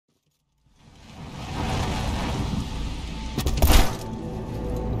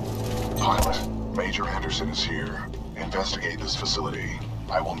Major Anderson is here. Investigate this facility.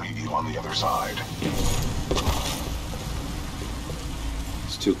 I will meet you on the other side.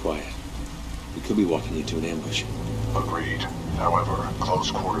 It's too quiet. We could be walking into an ambush. Agreed. However,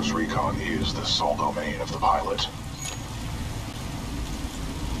 close quarters recon is the sole domain of the pilot.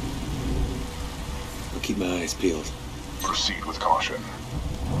 I'll keep my eyes peeled. Proceed with caution.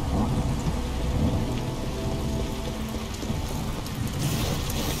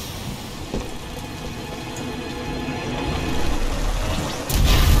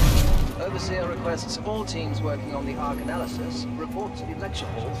 Overseer requests all teams working on the ARC analysis report to the lecture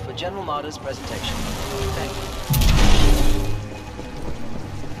hall for General Marder's presentation. Thank you.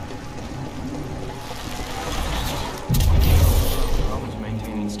 Problems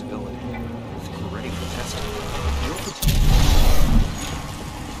maintaining stability. We're ready for testing.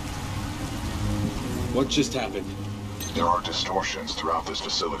 What just happened? There are distortions throughout this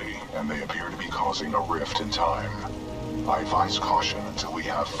facility, and they appear to be causing a rift in time. I advise caution until we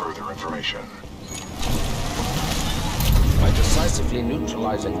have further information. By decisively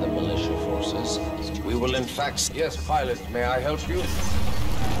neutralizing the militia forces, we will in fact... Yes, pilot, may I help you?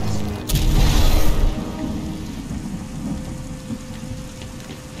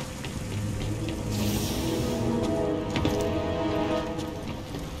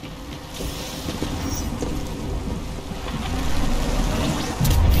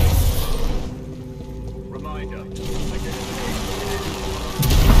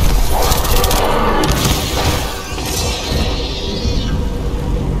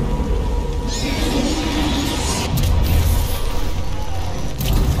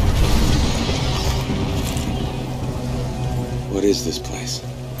 What is this place?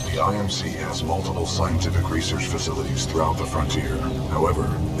 The IMC has multiple scientific research facilities throughout the frontier. However,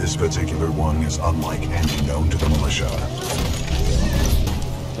 this particular one is unlike any known to the militia.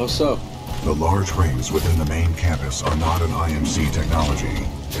 How so? The large rings within the main campus are not an IMC technology.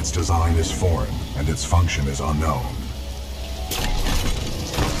 Its design is foreign, and its function is unknown.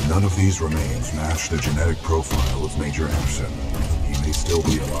 None of these remains match the genetic profile of Major Anderson. He may still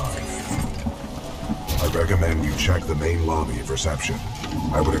be alive. I recommend you check the main lobby of reception.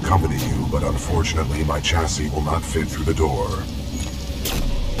 I would accompany you, but unfortunately my chassis will not fit through the door.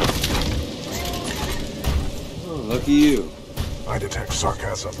 Oh, lucky you. I detect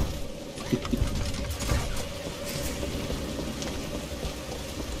sarcasm.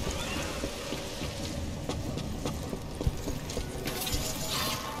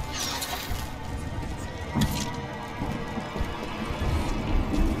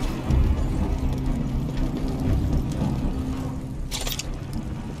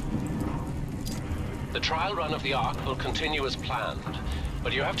 The trial run of the Ark will continue as planned,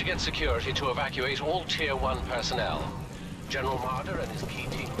 but you have to get security to evacuate all Tier 1 personnel. General Marder and his key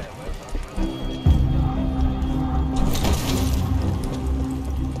team members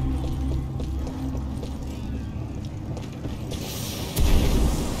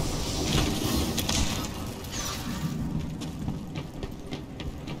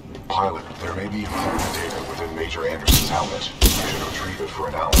Pilot, there may be important data within Major Anderson's helmet. You should retrieve it for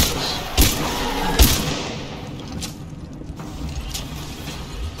analysis.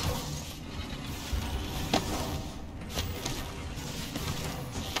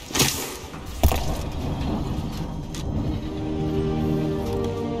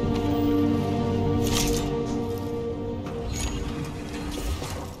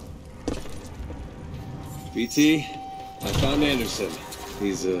 BT, I found Anderson.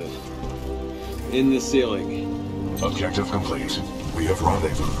 He's, in the ceiling. Objective complete. We have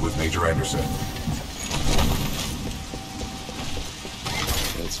rendezvoused with Major Anderson.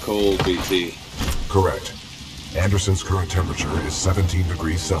 That's cold, BT. Correct. Anderson's current temperature is 17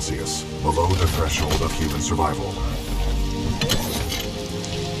 degrees Celsius, below the threshold of human survival.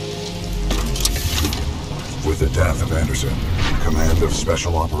 With the death of Anderson, command of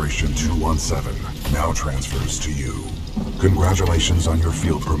Special Operation 217 now transfers to you. Congratulations on your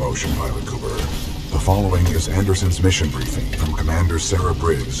field promotion, Pilot Cooper. The following is Anderson's mission briefing from Commander Sarah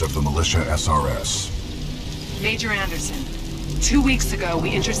Briggs of the Militia SRS. Major Anderson, 2 weeks ago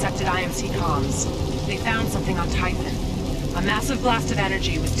we intercepted IMC comms. They found something on Titan. A massive blast of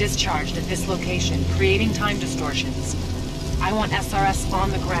energy was discharged at this location, creating time distortions. I want SRS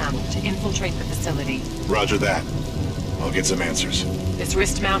on the ground to infiltrate the facility. Roger that. I'll get some answers. This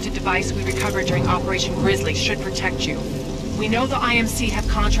wrist-mounted device we recovered during Operation Grizzly should protect you. We know the IMC have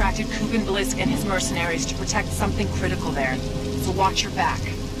contracted Byksk and his mercenaries to protect something critical there, so watch your back.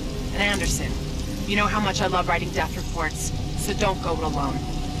 And Anderson, you know how much I love writing death reports, so don't go it alone.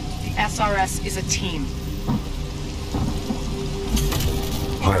 The SRS is a team.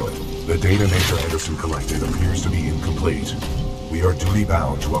 Pilot, The data Major Anderson collected appears to be incomplete. We are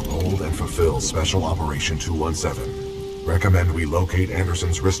duty-bound to uphold and fulfill Special Operation 217. Recommend we locate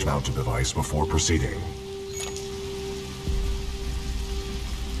Anderson's wrist-mounted device before proceeding.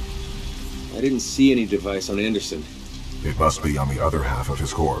 I didn't see any device on Anderson. It must be on the other half of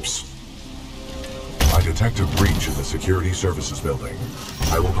his corpse. I detect a breach in the Security Services building.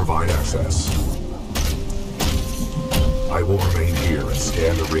 I will provide access. I will remain here and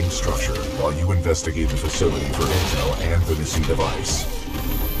scan the ring structure while you investigate the facility for intel and the missing device.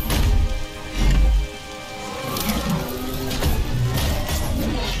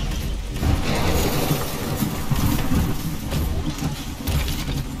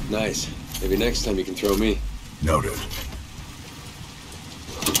 Nice. Maybe next time you can throw me. Noted.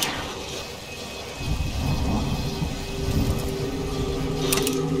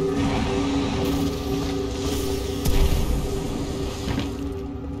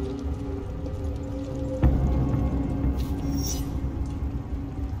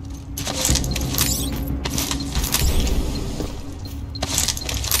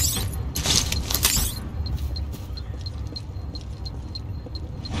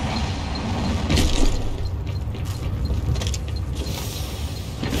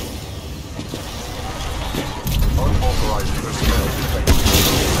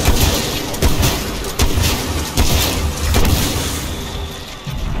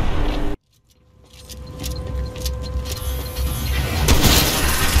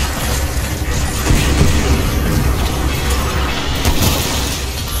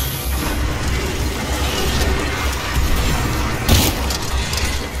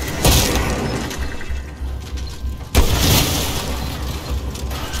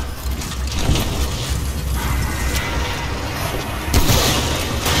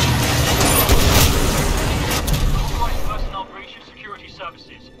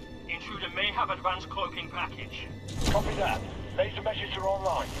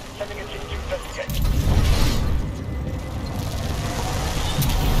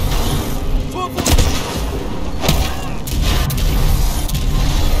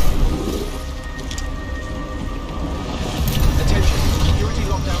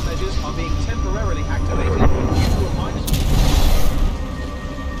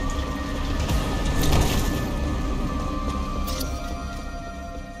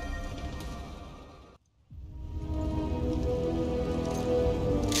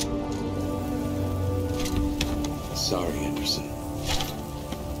 Sorry, Anderson.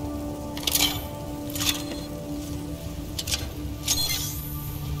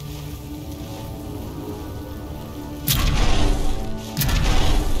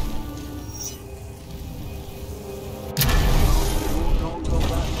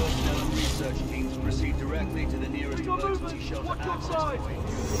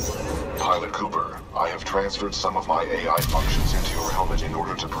 Pilot Cooper, I have transferred some of my AI functions into your helmet in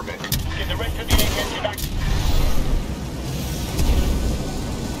order to permit. Get the rest of the engine back.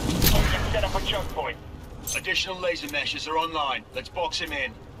 Set up a choke point. Additional laser meshes are online. Let's box him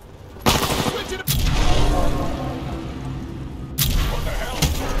in. What the hell?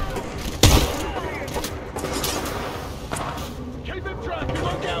 Keep him trapped. You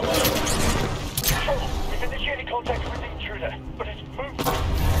won't get away. Control. We've initiated contact with the intruder, but it's moved.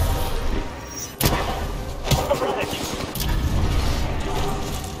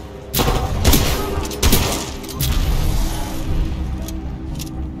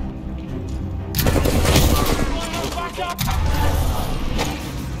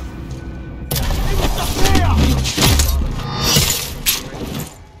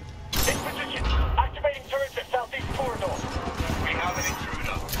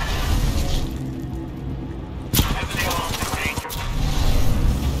 Heavily armed and dangerous.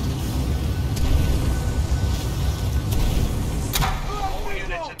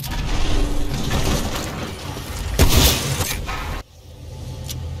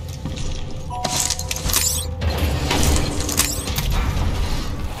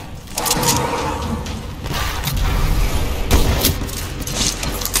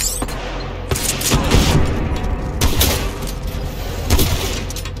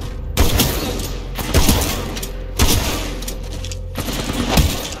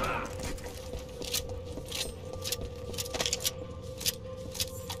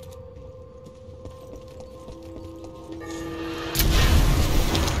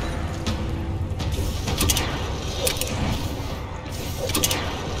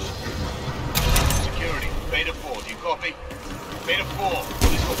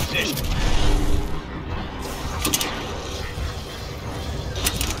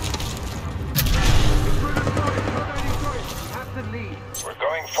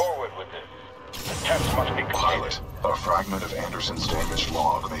 Anderson's damaged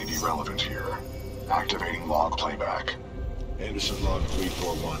log may be relevant here. Activating log playback. Anderson log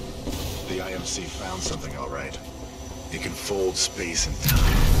 341. The IMC found something, all right. It can fold space and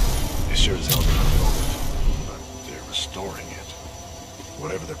time. They sure as hell didn't build it, but they're restoring it.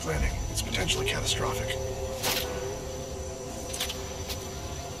 Whatever they're planning, it's potentially catastrophic.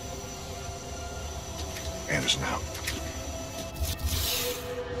 Anderson out.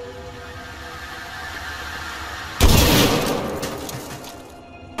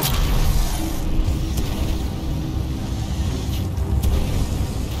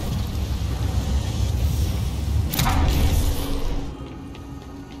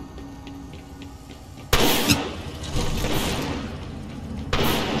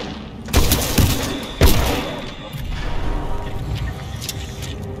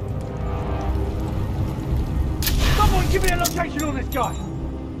 Give me a location on this guy!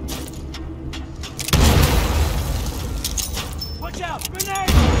 Watch out! Grenade!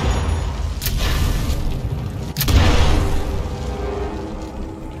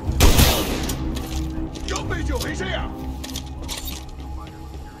 Got visual! He's here!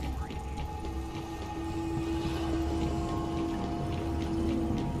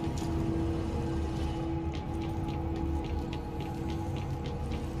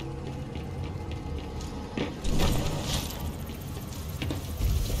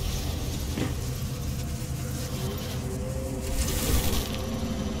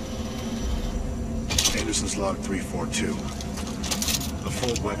 Anderson's log 342. The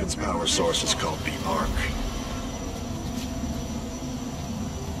full weapons power source is called the ARC.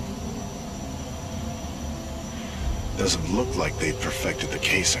 Doesn't look like they've perfected the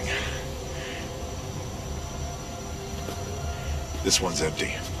casing. This one's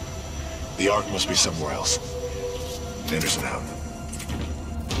empty. The ARC must be somewhere else. Anderson out.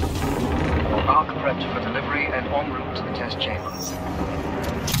 ARC prepped for delivery and en route to the test chamber.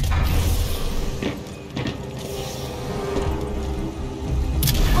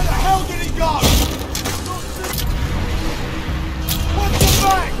 Where the hell did he go? What's the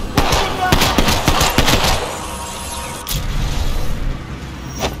back?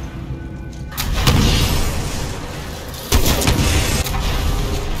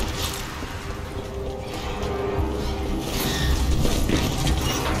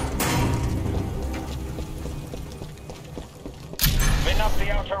 Spin up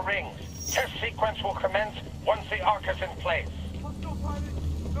the outer rings. Test sequence will commence once the ARC is in place.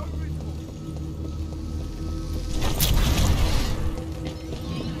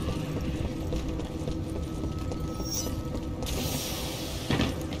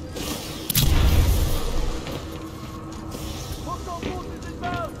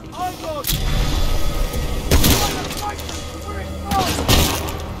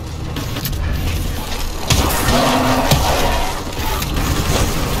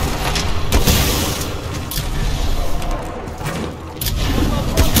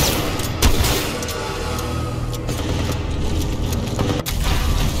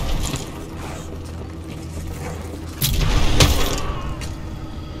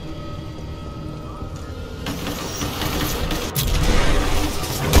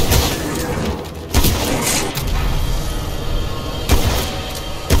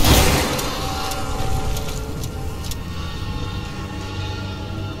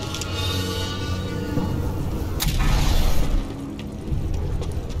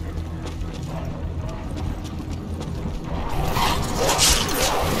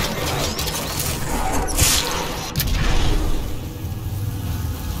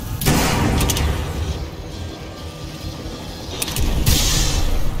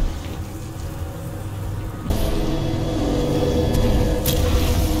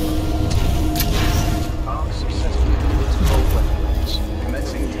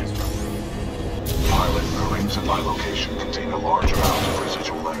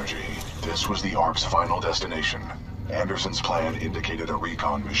 Destination. Anderson's plan indicated a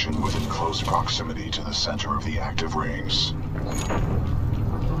recon mission within close proximity to the center of the active rings.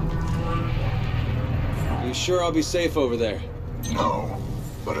 You sure I'll be safe over there? No,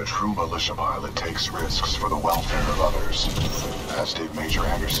 but a true militia pilot takes risks for the welfare of others, as did Major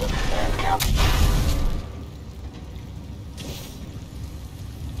Anderson and Captain.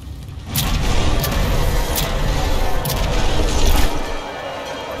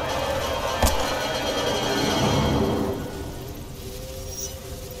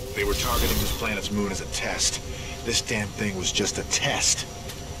 Targeting this planet's moon as a test. This damn thing was just a test.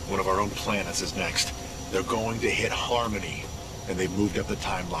 One of our own planets is next. They're going to hit Harmony, and they've moved up the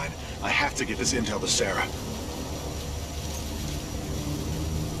timeline. I have to get this intel to Sarah.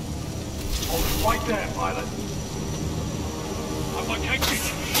 Hold it right there, pilot.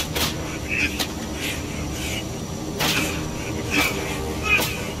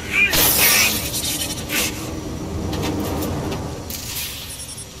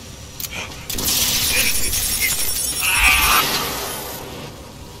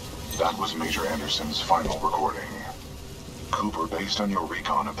 That was Major Anderson's final recording. Cooper, based on your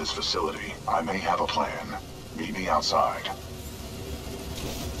recon of this facility, I may have a plan. Meet me outside.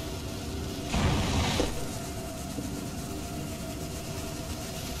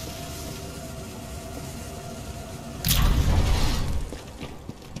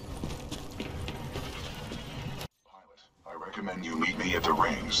 Pilot, I recommend you meet me at the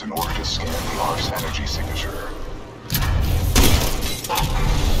rings in order to scan the Ark's energy signature.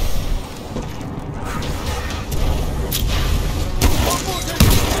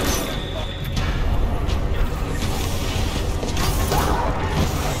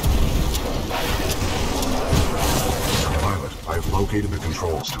 Located the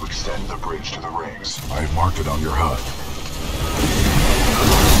controls to extend the bridge to the rings. I've marked it on your HUD.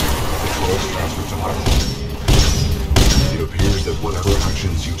 Controls transferred to pilot. It appears that whatever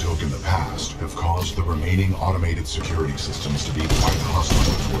actions you took in the past have caused the remaining automated security systems to be quite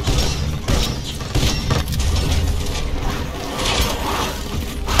hostile towards us in the present.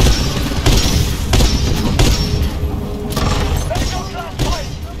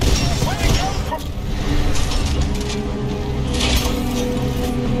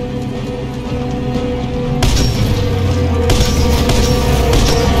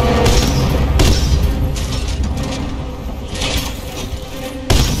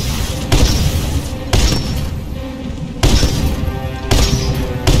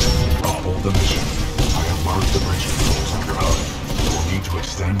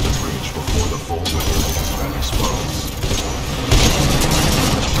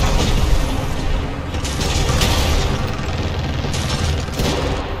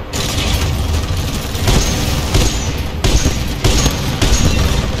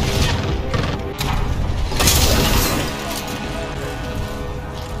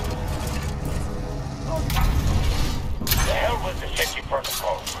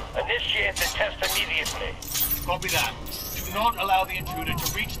 Copy that. Do not allow the intruder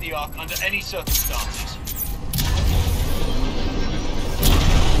to reach the Ark under any circumstances.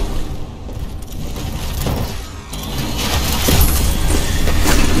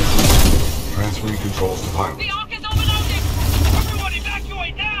 Transferring controls to pilot. The Ark is overloaded! Everyone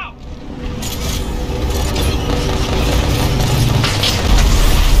evacuate now!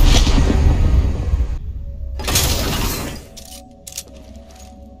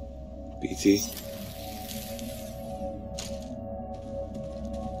 BT.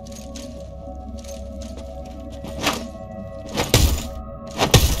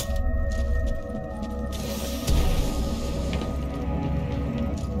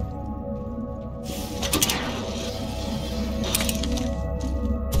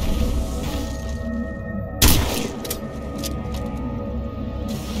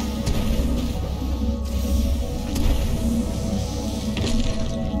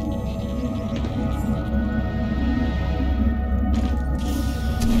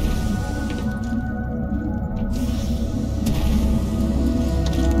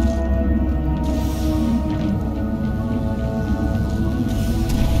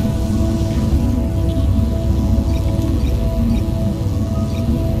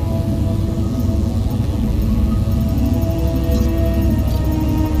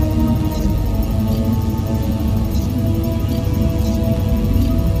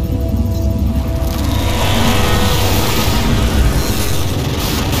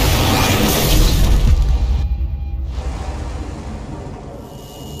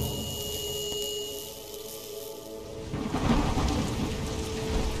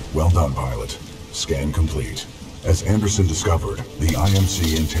 Well done, pilot. Scan complete. As Anderson discovered, the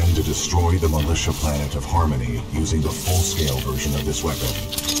IMC intend to destroy the militia planet of Harmony using the full-scale version of this weapon.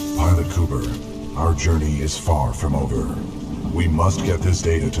 Pilot Cooper, our journey is far from over. We must get this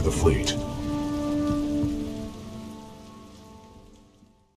data to the fleet.